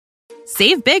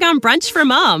Save big on brunch for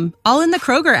mom, all in the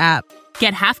Kroger app.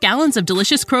 Get half gallons of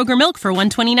delicious Kroger milk for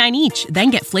 $1.29 each.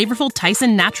 Then get flavorful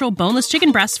Tyson natural boneless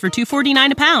chicken breasts for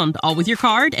 $2.49 a pound, all with your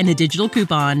card and a digital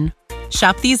coupon.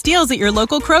 Shop these deals at your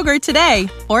local Kroger today,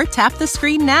 or tap the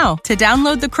screen now to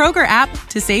download the Kroger app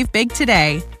to save big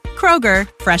today. Kroger,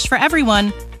 fresh for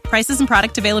everyone. Prices and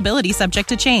product availability subject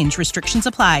to change. Restrictions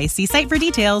apply. See site for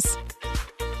details.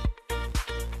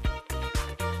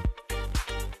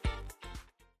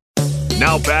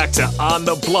 Now back to On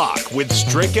the Block with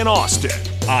Strick and Austin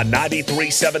on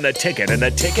 93.7 The Ticket and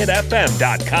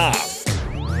theticketfm.com.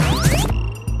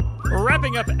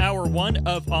 Wrapping up hour one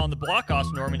of On the Block,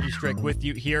 Austin Normandy Strick with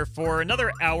you here for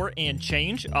another hour and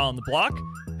change on the block,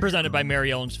 presented by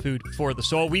Mary Ellen's Food for the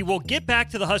Soul. We will get back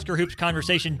to the Husker Hoops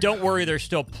conversation. Don't worry, there's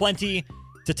still plenty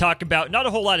to talk about. Not a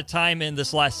whole lot of time in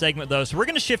this last segment, though, so we're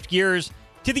going to shift gears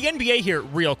to the NBA here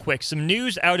real quick. Some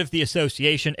news out of the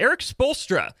association. Erik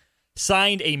Spoelstra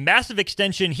signed a massive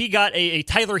extension. He got a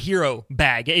Tyler Hero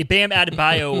bag, a Bam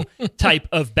Adebayo type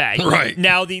of bag. Right.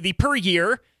 Now, the per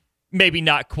year, maybe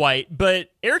not quite,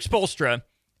 but Erik Spoelstra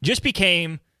just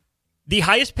became the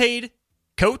highest paid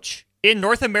coach in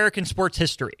North American sports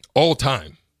history. All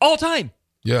time. All time.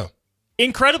 Yeah.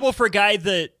 Incredible for a guy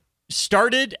that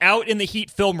started out in the Heat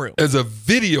film room. As a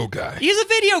video guy. He's a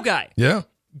video guy. Yeah.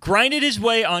 Grinded his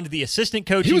way onto the assistant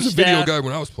coaching staff. He was a video guy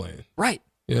when I was playing. Right.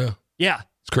 Yeah. Yeah.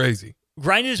 It's crazy.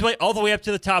 Grinded his way all the way up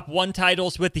to the top, won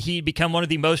titles with the Heat, become one of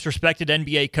the most respected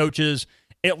NBA coaches,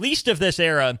 at least of this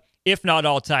era, if not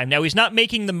all time. Now, he's not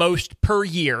making the most per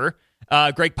year.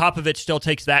 Greg Popovich still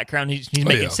takes that crown. He's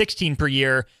making 16 per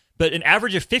year, but an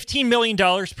average of $15 million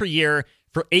per year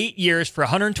for 8 years for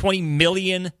 $120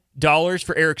 million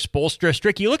for Erik Spoelstra.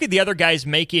 Strick, you look at the other guys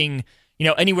making,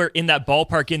 anywhere in that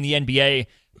ballpark in the NBA.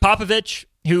 Popovich,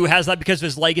 who has that because of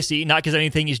his legacy, not because of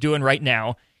anything he's doing right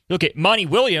now. You look at Monty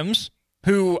Williams,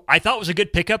 who I thought was a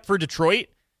good pickup for Detroit,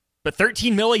 but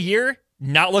 $13 million a year,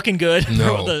 not looking good for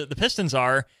what the Pistons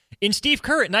are. In Steve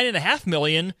Kerr at $9.5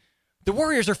 million, the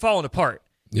Warriors are falling apart.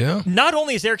 Yeah. Not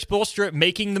only is Erik Spoelstra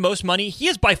making the most money, he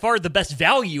is by far the best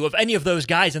value of any of those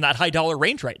guys in that high dollar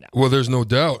range right now. Well, there's no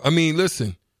doubt. I mean,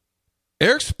 listen,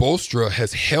 Erik Spoelstra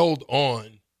has held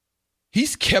on.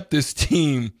 He's kept this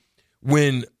team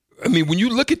when you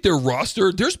look at their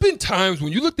roster, there's been times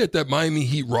when you looked at that Miami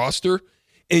Heat roster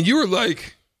and you were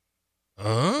like,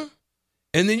 And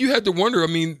then you had to wonder,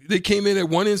 they came in at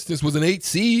one instance was an 8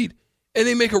 seed and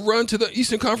they make a run to the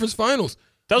Eastern Conference Finals.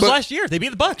 That was last year. They beat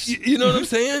the Bucks. You know what I'm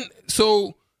saying?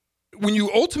 So when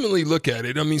you ultimately look at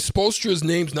it, Spoelstra's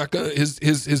name's not going to,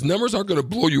 his numbers aren't going to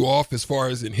blow you off as far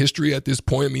as in history at this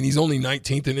point. He's only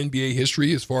 19th in NBA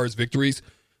history as far as victories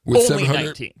with only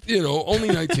 700. 19th. Only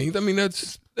 19th.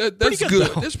 That's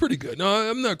good. That's pretty good. No,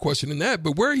 I'm not questioning that.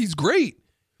 But where he's great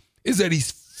is that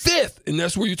he's fifth, and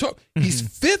that's where you talk. Mm-hmm. He's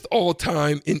fifth all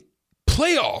time in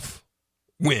playoff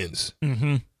wins.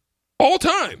 Mm-hmm. All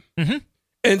time. Mm-hmm.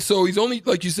 And so he's only,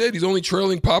 like you said, he's only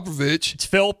trailing Popovich. It's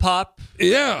Phil, Pop.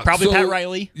 Yeah. Probably Pat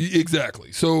Riley.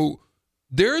 Exactly. So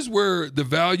there's where the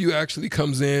value actually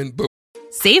comes in. But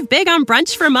Save big on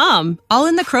brunch for mom, all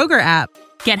in the Kroger app.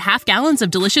 Get half gallons of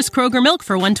delicious Kroger milk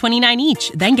for $1.29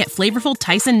 each. Then get flavorful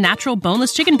Tyson natural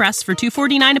boneless chicken breasts for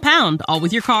 $2.49 a pound, all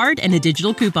with your card and a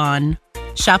digital coupon.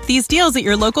 Shop these deals at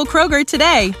your local Kroger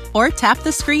today, or tap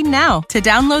the screen now to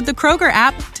download the Kroger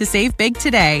app to save big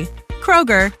today.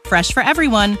 Kroger, fresh for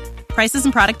everyone. Prices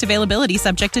and product availability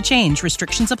subject to change.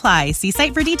 Restrictions apply. See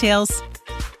site for details.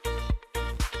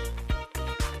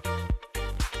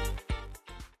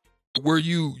 Where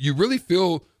you really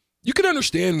feel you can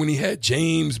understand when he had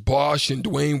James, Bosh, and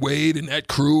Dwayne Wade and that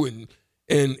crew, and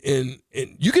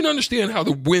you can understand how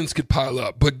the wins could pile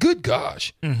up. But good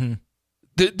gosh,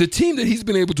 the team that he's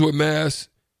been able to amass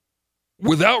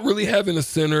without really having a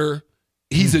center,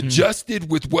 he's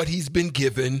adjusted with what he's been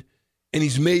given, and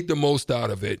he's made the most out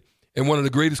of it. And one of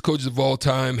the greatest coaches of all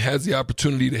time has the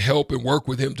opportunity to help and work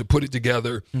with him to put it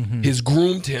together. Has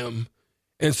groomed him.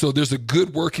 And so there's a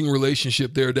good working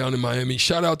relationship there down in Miami.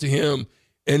 Shout out to him.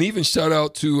 And even shout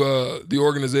out to the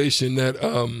organization that, I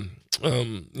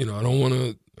don't want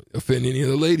to offend any of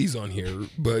the ladies on here,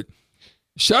 but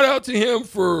shout out to him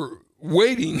for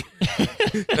waiting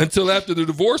until after the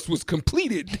divorce was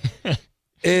completed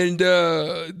and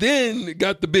then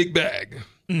got the big bag.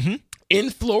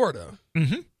 In Florida.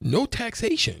 No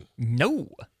taxation. No.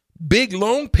 Big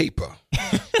loan paper.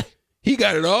 He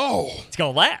got it all. It's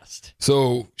going to last.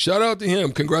 So shout out to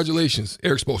him. Congratulations,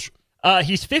 Erik Spoelstra.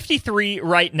 He's 53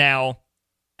 right now.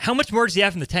 How much more does he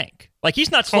have in the tank? Like,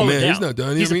 he's not slowing down. He's not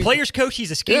done. He's a player's coach. He's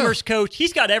a schemer's coach.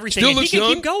 He's got everything. Still and he looks can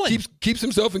young, keep going. Keeps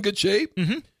himself in good shape.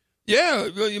 Yeah,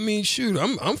 I mean, shoot,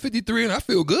 I'm 53 and I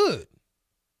feel good.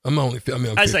 I'm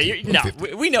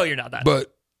 50. We know you're not that.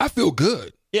 But I feel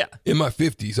good. Yeah. In my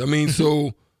 50s. I mean,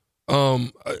 so I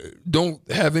don't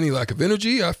have any lack of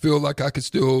energy. I feel like I could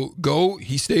still go.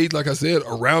 He stayed, like I said,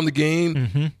 around the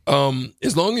game.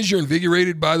 As long as you're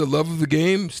invigorated by the love of the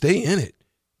game, stay in it.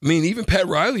 I mean, even Pat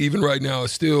Riley, even right now,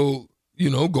 is still,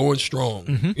 going strong.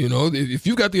 If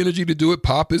you've got the energy to do it,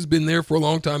 Pop has been there for a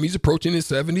long time. He's approaching his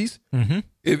 70s.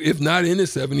 If not in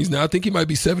his 70s now, I think he might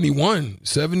be 71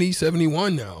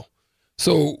 now.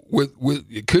 So with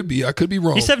it could be, I could be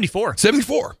wrong. He's 74.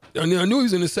 74. I knew he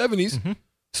was in his 70s.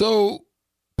 So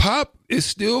Pop is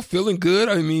still feeling good.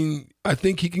 I mean, I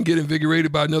think he can get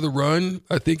invigorated by another run.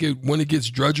 I think when it gets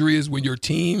drudgery is when your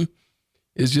team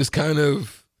is just kind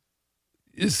of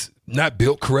is not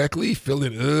built correctly,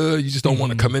 feeling you just don't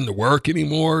want to come into work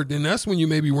anymore. Then that's when you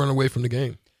maybe run away from the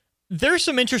game. There's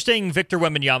some interesting Victor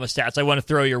Wembanyama stats I want to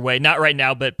throw your way. Not right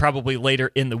now, but probably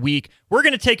later in the week. We're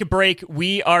going to take a break.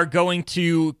 We are going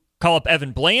to call up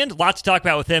Evan Bland. Lots to talk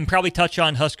about with him. Probably touch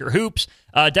on Husker hoops.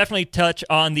 Definitely touch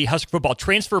on the Husker football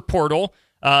transfer portal.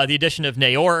 The addition of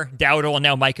Nayor, Dowdle, and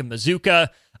now Micah Mazuka.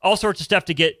 All sorts of stuff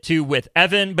to get to with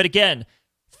Evan. But again,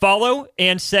 follow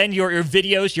and send your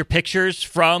videos, your pictures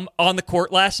from on the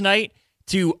court last night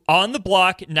to On The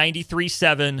Block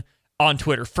 93.7 on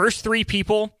Twitter. First 3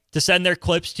 people to send their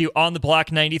clips to On The Block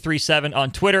 93.7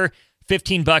 on Twitter.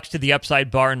 $15 to the Upside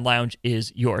Bar and Lounge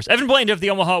is yours. Evan Bland of the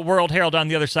Omaha World Herald on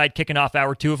the other side, kicking off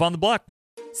hour 2 of On The Block.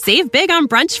 Save big on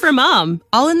brunch for mom,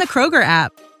 all in the Kroger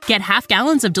app. Get half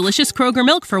gallons of delicious Kroger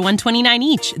milk for $1.29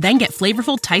 each. Then get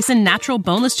flavorful Tyson natural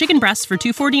boneless chicken breasts for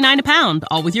 $2.49 a pound,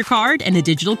 all with your card and a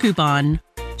digital coupon.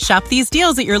 Shop these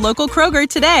deals at your local Kroger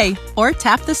today, or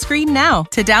tap the screen now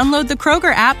to download the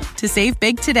Kroger app to save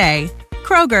big today.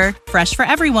 Kroger, fresh for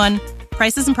everyone.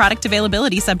 Prices and product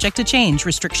availability subject to change.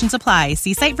 Restrictions apply.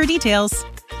 See site for details.